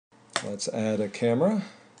Let's add a camera.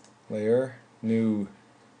 Layer, new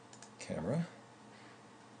camera.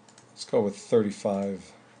 Let's go with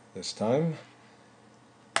 35 this time.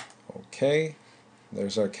 Okay,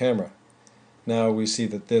 there's our camera. Now we see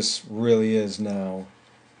that this really is now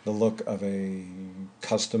the look of a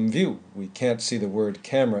custom view. We can't see the word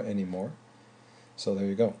camera anymore. So there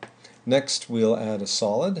you go. Next we'll add a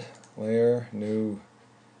solid. Layer, new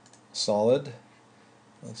solid.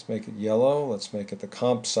 Let's make it yellow. Let's make it the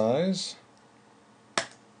comp size.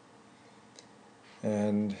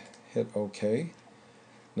 And hit OK.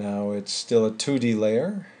 Now it's still a 2D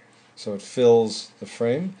layer, so it fills the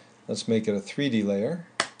frame. Let's make it a 3D layer.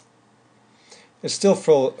 It still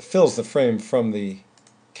fills the frame from the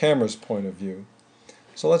camera's point of view.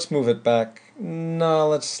 So let's move it back. No,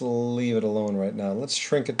 let's leave it alone right now. Let's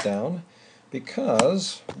shrink it down,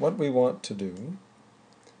 because what we want to do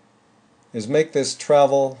is make this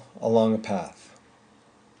travel along a path.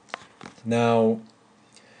 Now,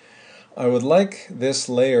 I would like this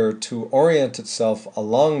layer to orient itself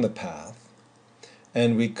along the path,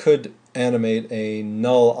 and we could animate a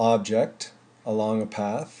null object along a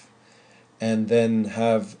path and then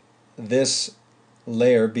have this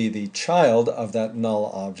layer be the child of that null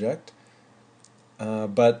object.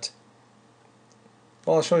 But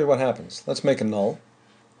well, I'll show you what happens. Let's make a null.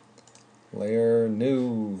 Layer,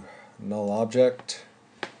 new null object.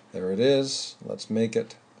 There it is. Let's make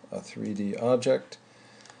it a 3D object.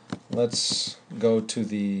 Let's go to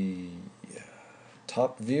the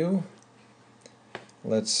top view.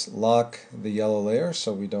 Let's lock the yellow layer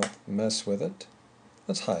so we don't mess with it.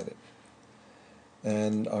 Let's hide it.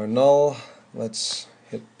 And our null, let's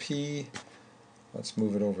hit P. Let's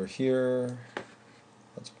move it over here.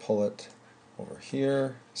 Let's pull it over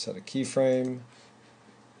here. Set a keyframe.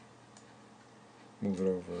 Move it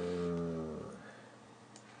over,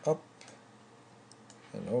 up,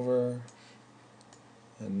 and over.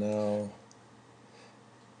 And now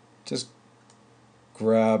just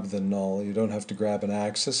grab the null. You don't have to grab an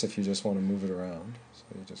axis if you just want to move it around. So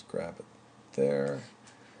you just grab it there.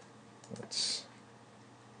 Let's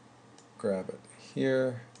grab it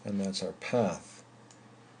here, and that's our path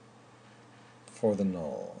for the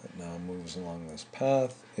null. It now moves along this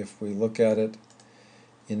path. If we look at it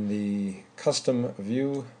in the custom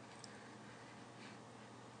view,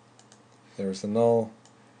 there's the null,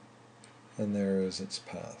 and there is its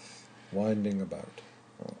path, winding about.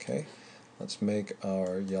 Okay, let's make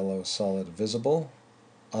our yellow solid visible,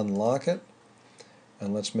 unlock it,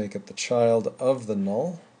 and let's make it the child of the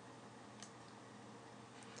null.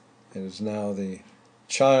 It is now the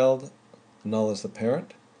child, null is the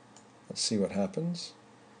parent. Let's see what happens.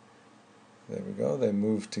 There we go, they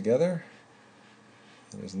move together.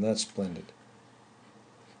 Isn't that splendid?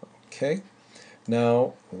 Okay,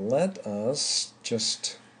 now let us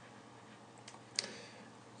just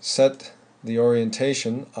set the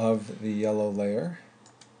orientation of the yellow layer,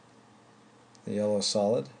 the yellow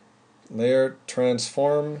solid. Layer,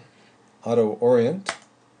 transform, auto orient.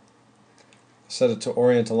 Set it to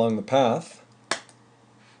orient along the path.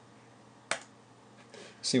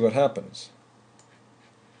 See what happens.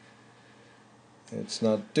 It's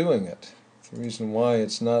not doing it. The reason why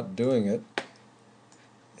it's not doing it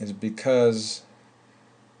is because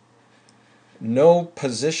no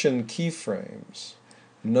position keyframes,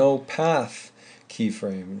 no path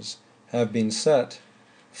keyframes have been set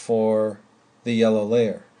for the yellow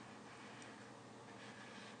layer.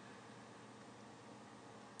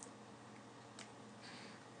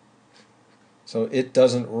 So it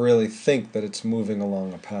doesn't really think that it's moving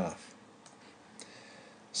along a path.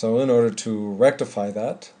 So in order to rectify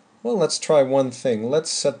that, well, let's try one thing.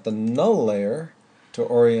 Let's set the null layer to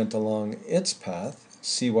orient along its path,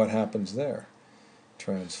 see what happens there.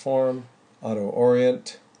 Transform, auto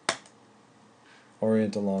orient,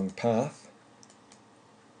 orient along path.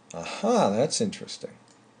 Aha, that's interesting.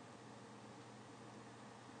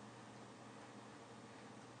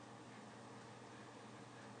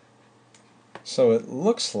 So it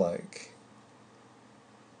looks like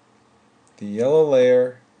the yellow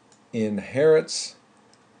layer inherits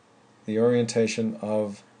the orientation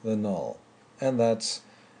of the null, and that's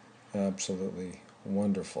absolutely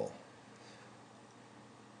wonderful.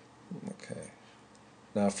 Okay,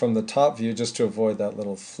 now from the top view, just to avoid that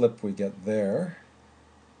little flip we get there,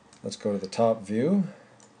 let's go to the top view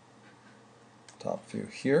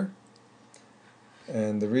here,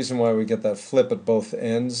 and the reason why we get that flip at both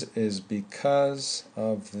ends is because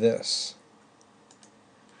of this.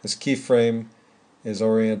 This keyframe is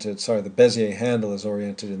oriented, the Bezier handle is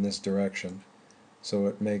oriented in this direction, so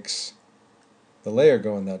it makes the layer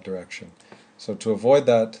go in that direction. So to avoid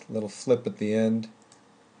that little flip at the end,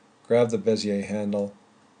 grab the Bezier handle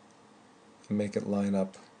and make it line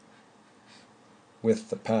up with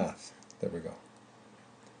the path. There we go.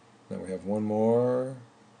 Now we have one more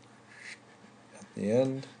at the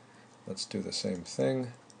end. Let's do the same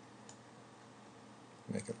thing.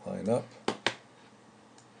 Make it line up.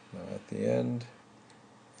 Now at the end.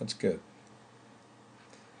 That's good.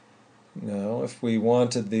 Now if we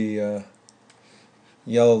wanted the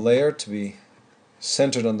yellow layer to be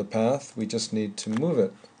centered on the path, we just need to move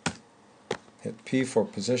it. Hit P for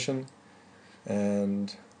position,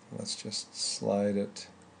 and let's just slide it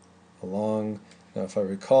along. Now if I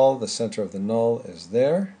recall, the center of the null is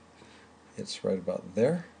there. It's right about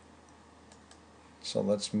there. So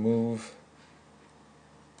let's move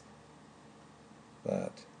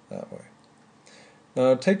that way.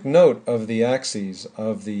 Now take note of the axes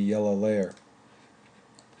of the yellow layer.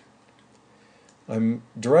 I'm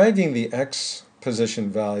dragging the X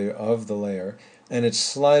position value of the layer, and it's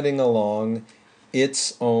sliding along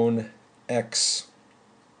its own X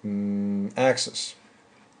axis.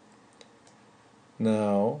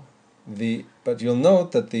 Now, but you'll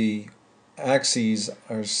note that the axes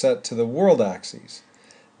are set to the world axes.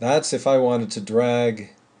 That's if I wanted to drag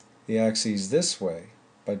the axes this way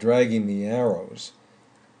by dragging the arrows.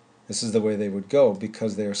 This is the way they would go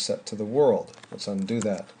because they are set to the world. Let's undo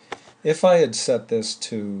that. If I had set this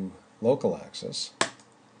to local axis,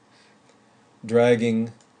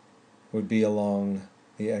 dragging would be along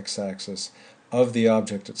the x-axis of the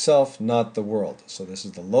object itself, not the world. So this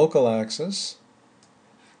is the local axis.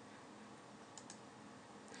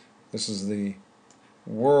 This is the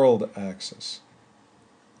world axis.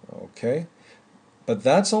 Okay? But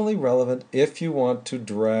that's only relevant if you want to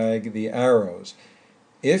drag the arrows.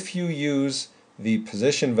 If you use the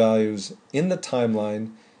position values in the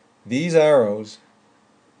timeline, these arrows,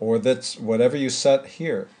 or that's whatever you set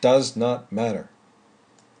here, does not matter.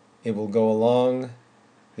 It will go along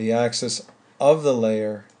the axis of the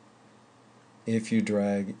layer if you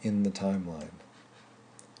drag in the timeline.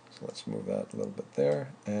 So let's move that a little bit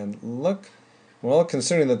there, and look, well,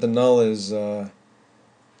 considering that the null is, if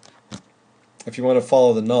you want to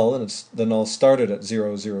follow the null, and the null started at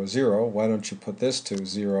 0, 0, 0, why don't you put this to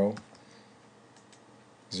 0,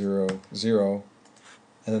 0, 0,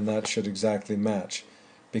 and then that should exactly match.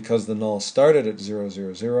 Because the null started at 0,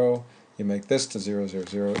 0, 0, you make this to 0, 0,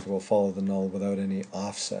 0, it will follow the null without any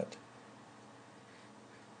offset.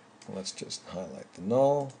 Let's just highlight the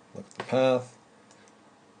null, look at the path.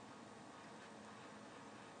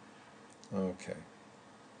 Okay,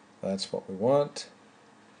 that's what we want.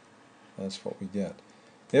 That's what we get.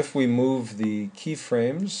 If we move the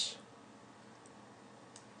keyframes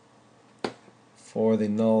for the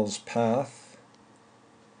null's path,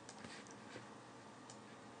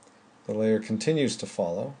 the layer continues to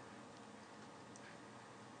follow.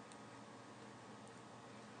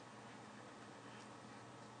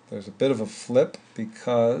 There's a bit of a flip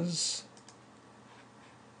because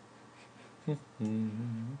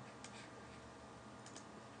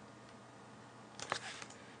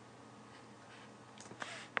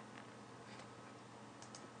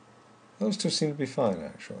those two seem to be fine,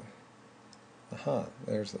 actually. Aha,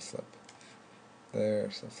 there's the flip.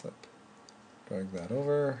 There's the flip. Drag that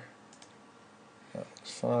over. That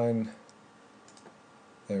looks fine.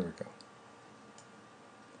 There we go.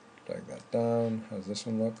 Drag that down. How does this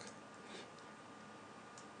one look?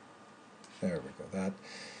 There we go. That.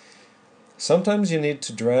 Sometimes you need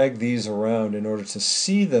to drag these around in order to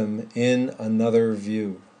see them in another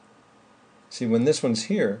view. See, when this one's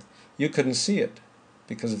here, you couldn't see it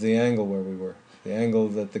because of the angle where we were. The angle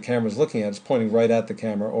that the camera's looking at is pointing right at the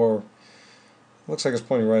camera, or it looks like it's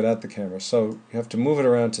pointing right at the camera. So you have to move it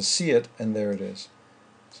around to see it, and there it is.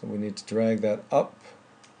 So we need to drag that up,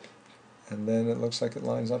 and then it looks like it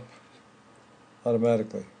lines up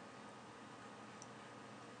automatically.